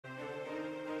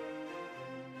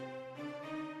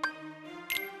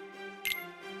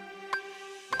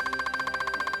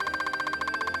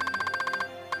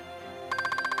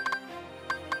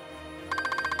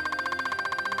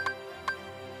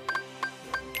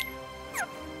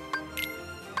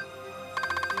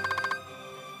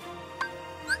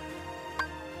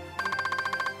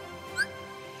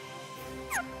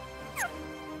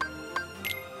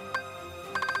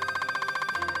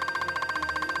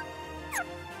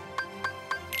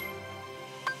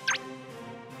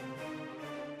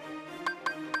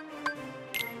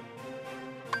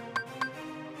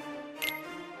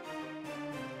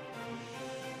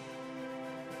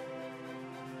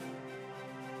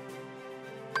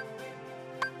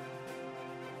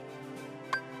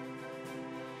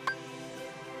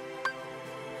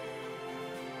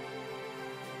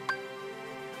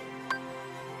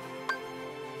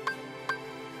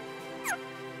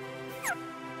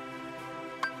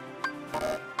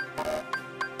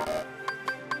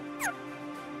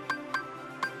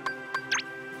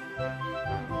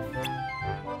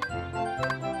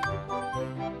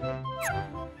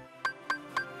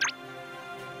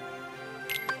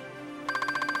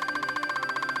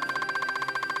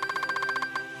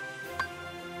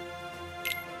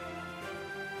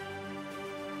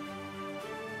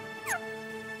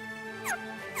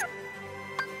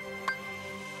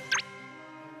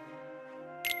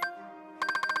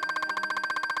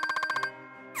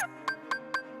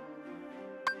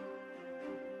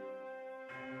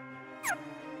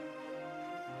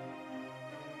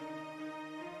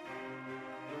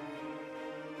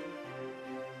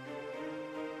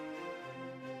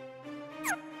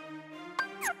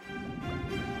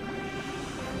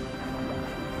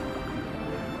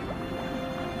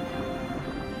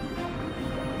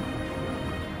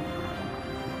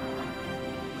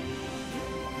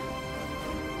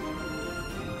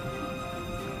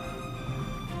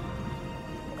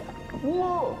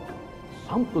Look!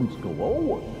 Something's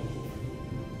glowing.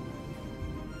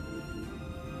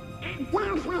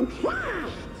 There's a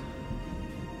chest!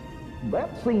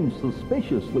 That seems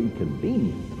suspiciously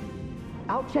convenient.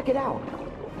 I'll check it out.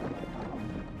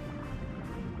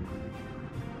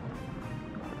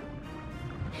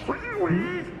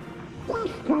 Sarah,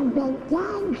 this could be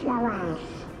dangerous.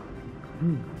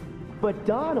 But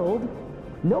Donald,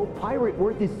 no pirate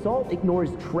worth his salt ignores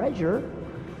treasure.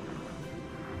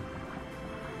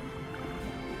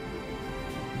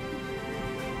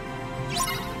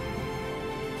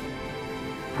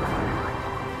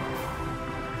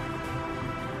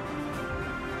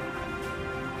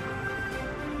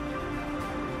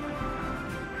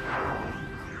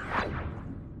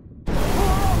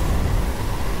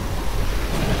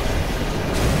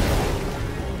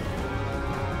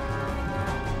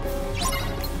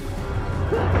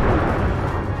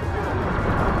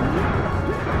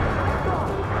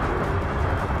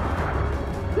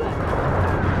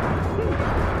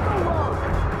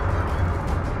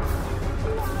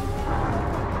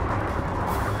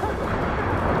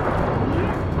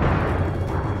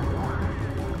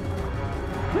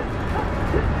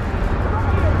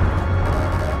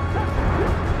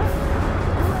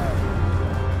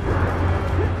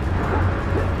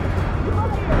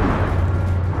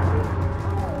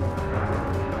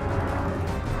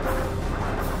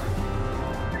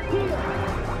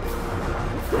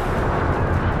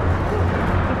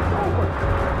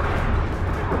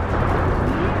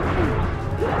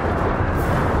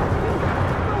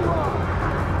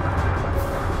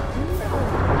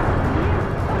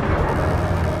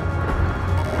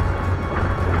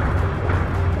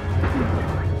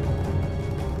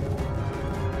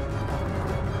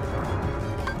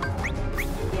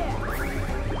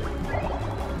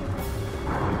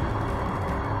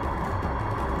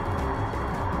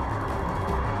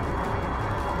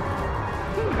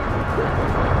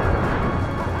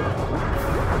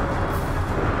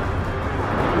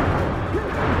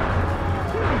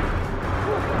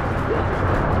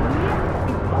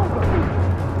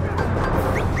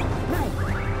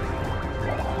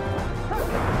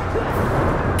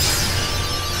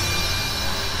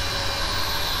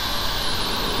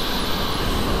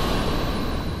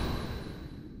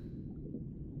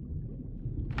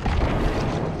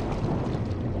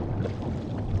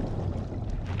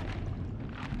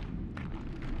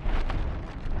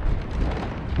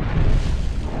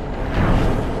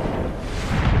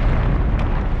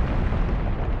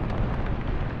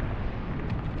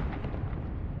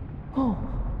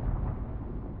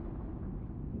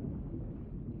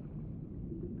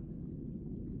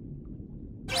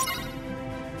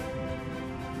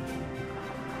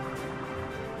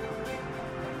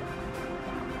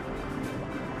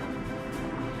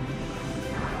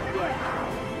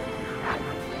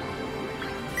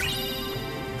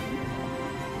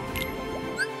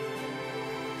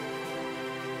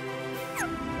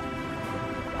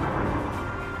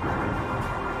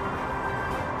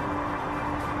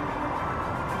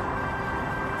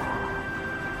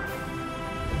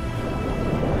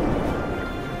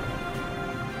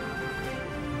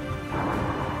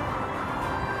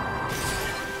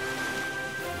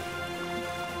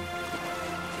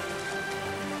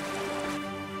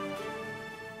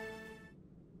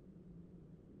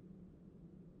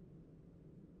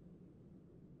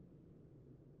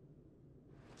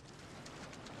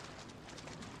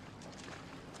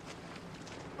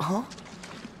 Huh?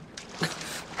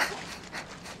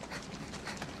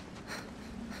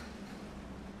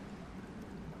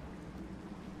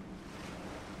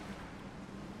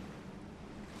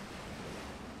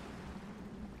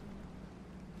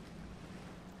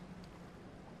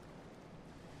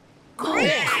 Oh,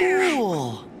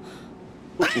 cool!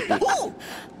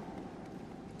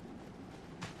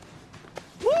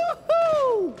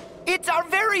 Woohoo! It's our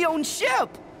very own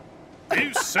ship!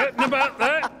 You certain about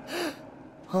that?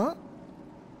 Huh?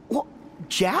 What?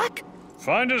 Jack?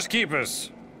 Finders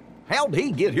keepers. How'd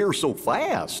he get here so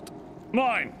fast?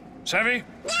 Mine. Savvy?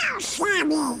 Now,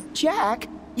 Sammy! Jack,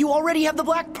 you already have the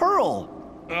Black Pearl.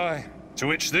 Aye. To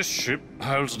which this ship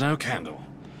holds no candle.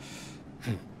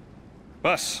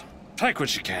 But, take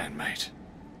what you can, mate.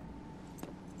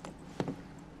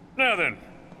 Now then,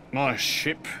 my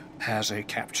ship has a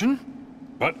captain,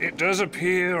 but it does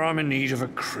appear I'm in need of a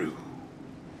crew.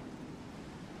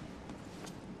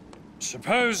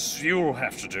 Suppose you'll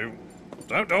have to do.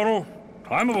 Don't dawdle.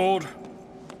 Climb aboard.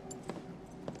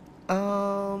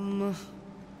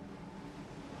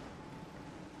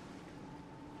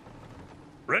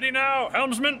 Ready now,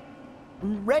 helmsman?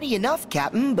 Ready enough,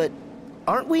 Captain, but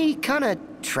aren't we kinda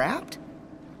trapped?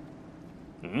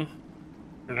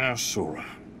 Now, Sora,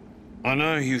 I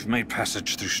know you've made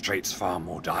passage through straits far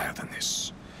more dire than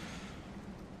this.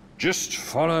 Just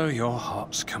follow your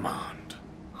heart's command.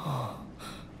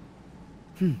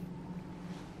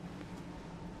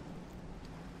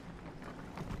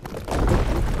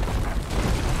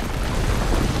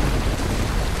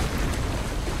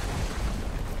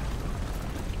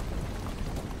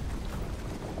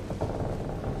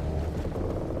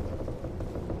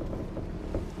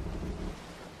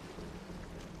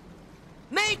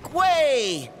 Make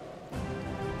way!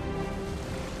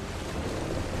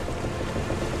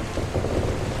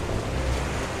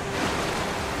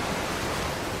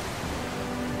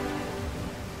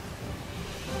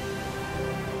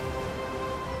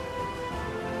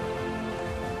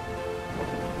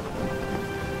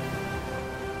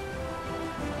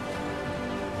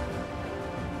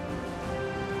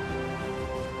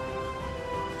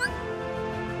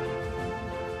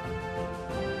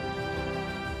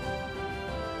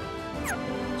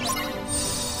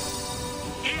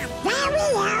 Very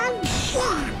old ship.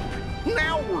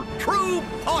 Now we're true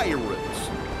pirates.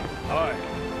 Aye,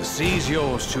 the sea's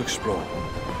yours to explore.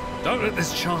 Don't let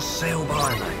this chance sail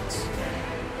by, mates.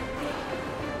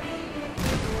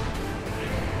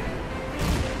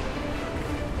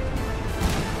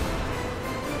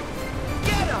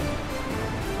 Get him!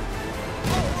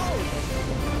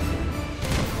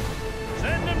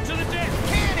 Send them to the deck!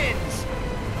 Cannons!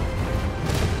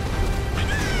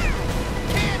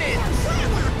 Cannons!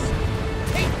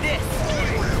 Take this!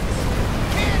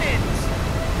 Cannons!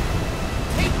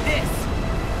 Take this!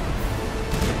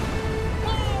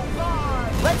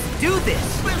 Let's do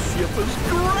this! This ship is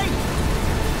great.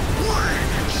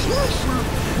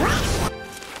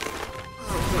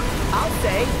 I'll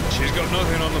say. She's got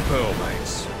nothing on the pearl,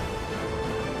 mates.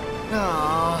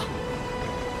 Aww.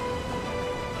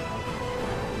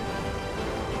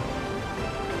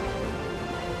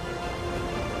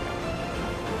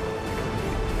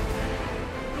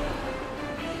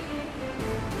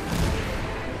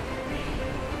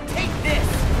 Take this!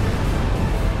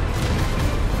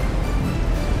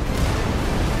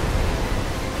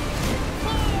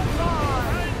 I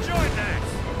enjoyed that!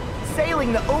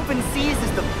 Sailing the open seas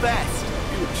is the best.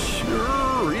 It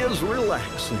sure is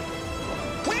relaxing.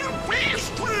 Go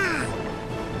faster.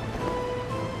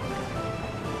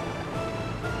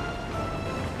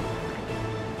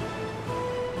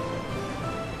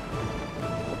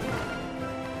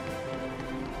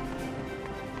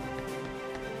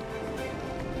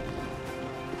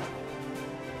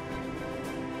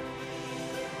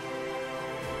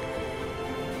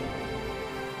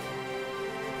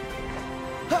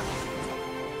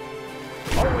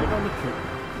 Always on the trip.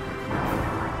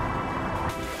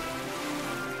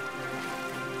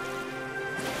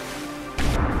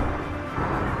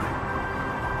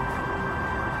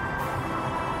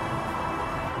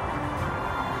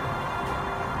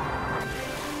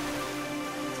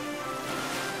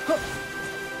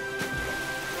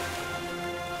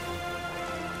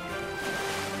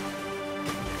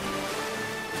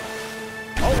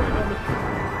 Always on the trip.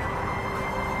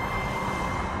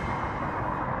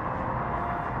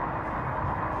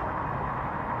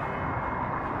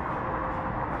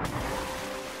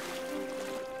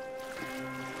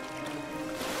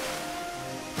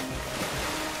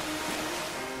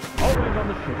 Always on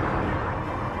the ship.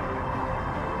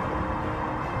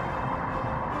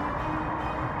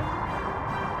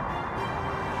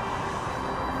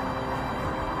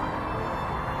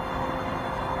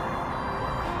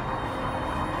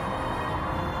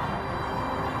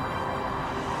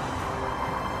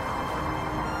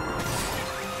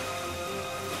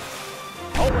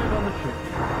 Always on the ship.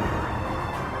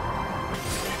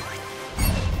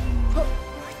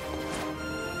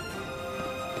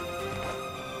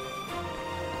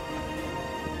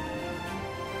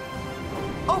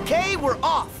 Okay, we're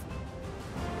off.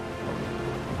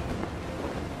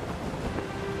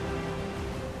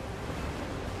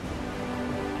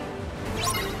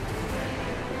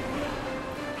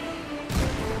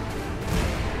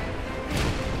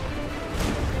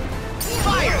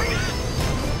 Fire!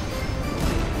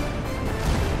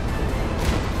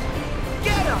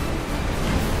 Get him!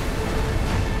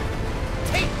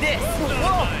 Take this!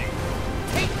 Whoa!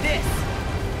 Take this!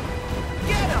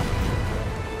 Get him!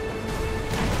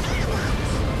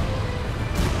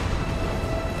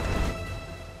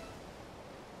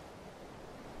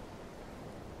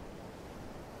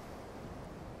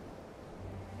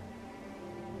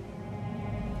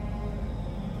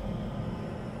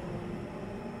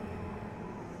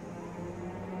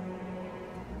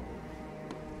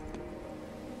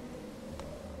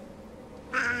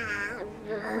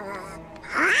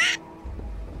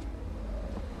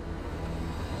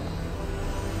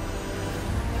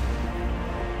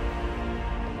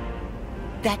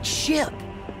 That ship.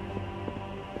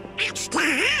 It's the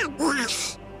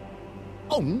Heartless.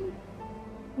 Oh,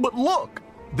 but look,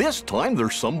 this time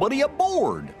there's somebody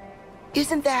aboard.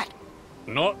 Isn't that...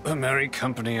 Not the merry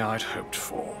company I'd hoped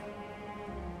for.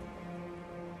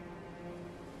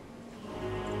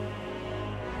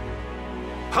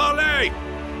 Harley!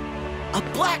 a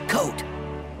black coat?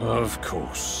 Of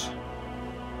course.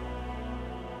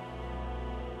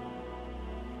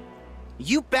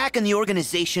 You back in the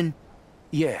organization?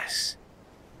 Yes.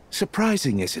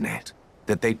 Surprising, isn't it,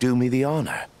 that they do me the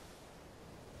honor?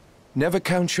 Never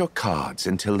count your cards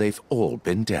until they've all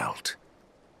been dealt.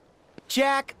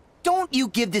 Jack, don't you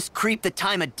give this creep the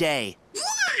time of day.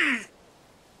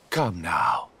 Come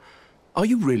now. Are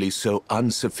you really so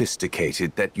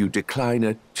unsophisticated that you decline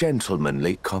a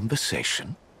gentlemanly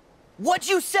conversation? What'd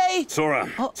you say? Sora,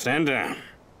 stand down.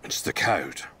 It's the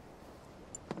code.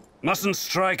 Mustn't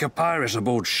strike a pirate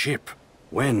aboard ship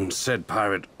when said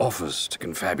pirate offers to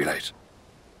confabulate.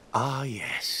 Ah,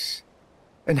 yes.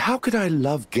 And how could I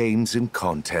love games and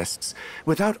contests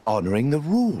without honoring the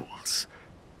rules?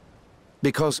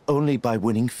 Because only by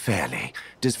winning fairly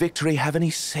does victory have any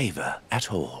savor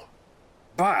at all.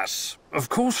 But, of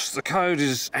course, the code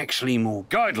is actually more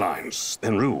guidelines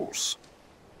than rules.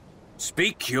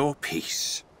 Speak your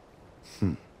piece.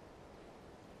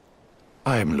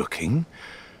 I am looking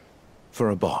for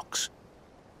a box.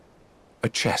 A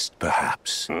chest,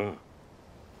 perhaps.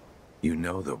 You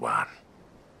know the one.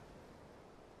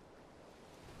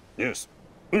 Yes.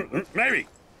 Maybe.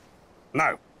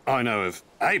 No, I know of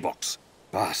a box.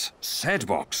 But said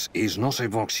box is not a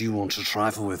box you want to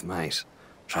trifle with, mate.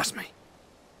 Trust me.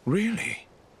 Really?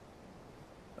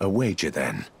 A wager,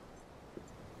 then?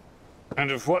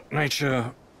 And of what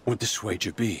nature would this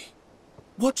wager be?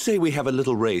 What say we have a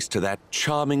little race to that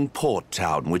charming port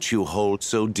town which you hold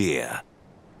so dear?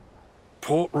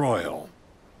 Port Royal.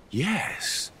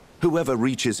 Yes. Whoever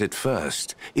reaches it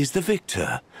first is the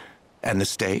victor. And the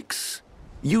stakes?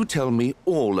 You tell me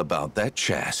all about that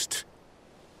chest.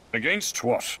 Against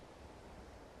what?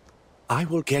 I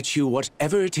will get you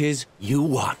whatever it is you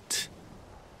want.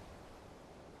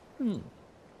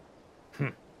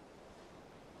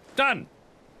 Done!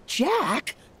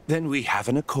 Jack? Then we have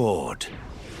an accord.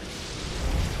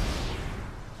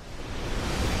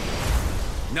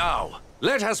 Now,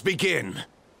 let us begin.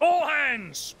 All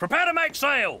hands! Prepare to make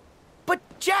sail! But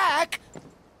Jack!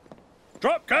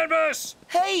 Drop canvas!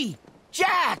 Hey!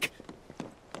 Jack!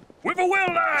 With a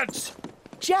will, lads!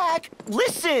 Jack,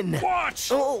 listen! What?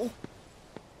 Oh.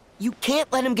 You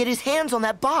can't let him get his hands on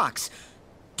that box.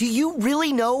 Do you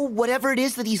really know whatever it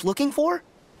is that he's looking for?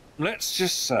 Let's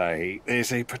just say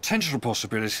there's a potential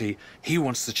possibility he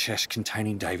wants the chest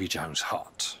containing Davy Jones'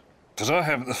 heart. Because I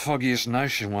haven't the foggiest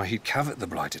notion why he'd covet the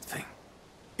blighted thing.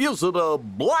 Is it a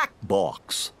black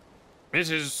box? It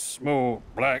is more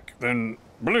black than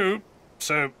blue,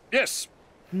 so yes.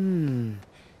 Do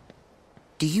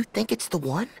you think it's the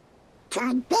one?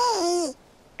 Could be.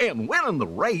 And winning the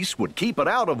race would keep it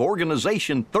out of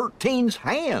Organization 13's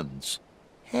hands.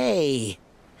 Hey.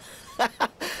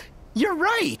 You're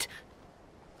right.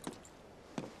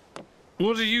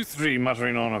 What are you three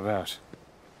muttering on about?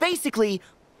 Basically,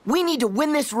 we need to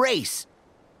win this race.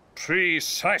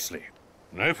 Precisely.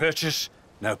 No purchase,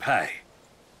 no pay.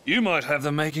 You might have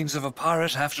the makings of a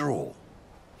pirate after all.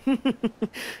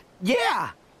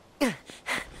 Yeah!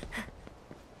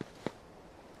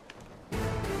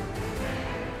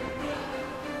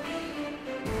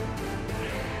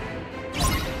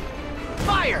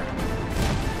 Fire!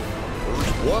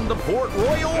 First one to Port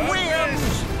Royal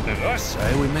wins! And I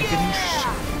say we make it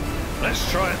interesting.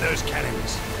 Let's try at those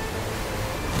cannons.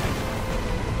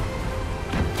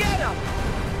 Get him!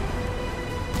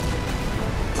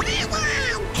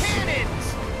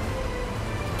 Cannons!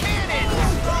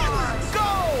 Cannons! Go!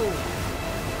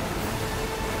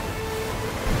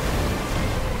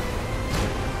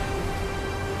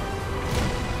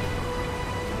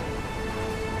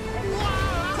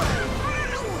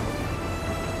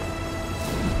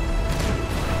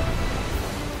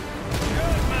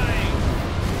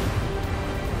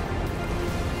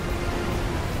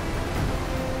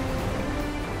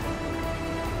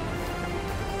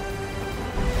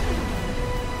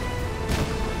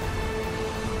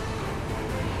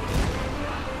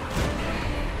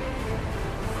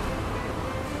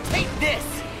 Take this!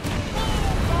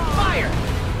 Fire!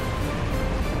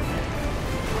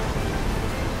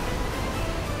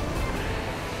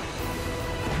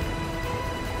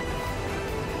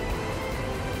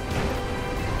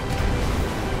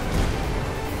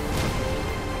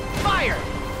 Fire!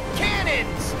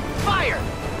 Cannons! Fire!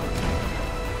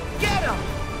 Get him!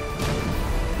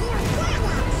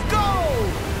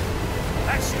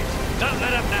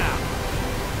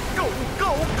 Go,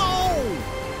 go, go!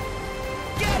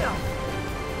 Get him!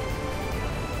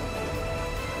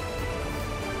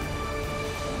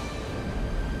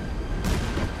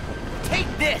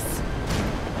 Take this!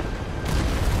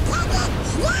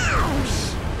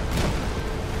 Close!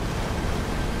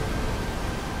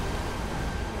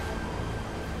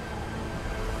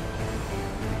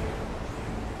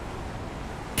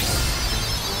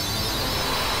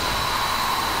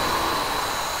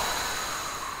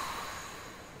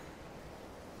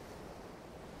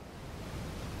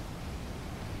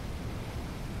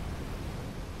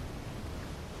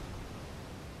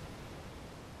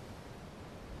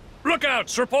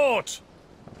 Lookouts, report!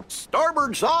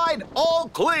 Starboard side, all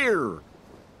clear.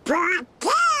 Bravo!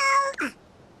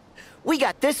 We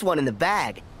got this one in the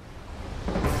bag.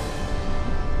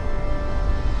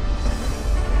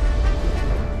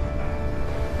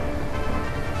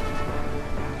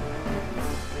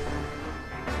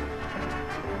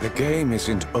 The game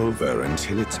isn't over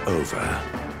until it's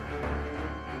over.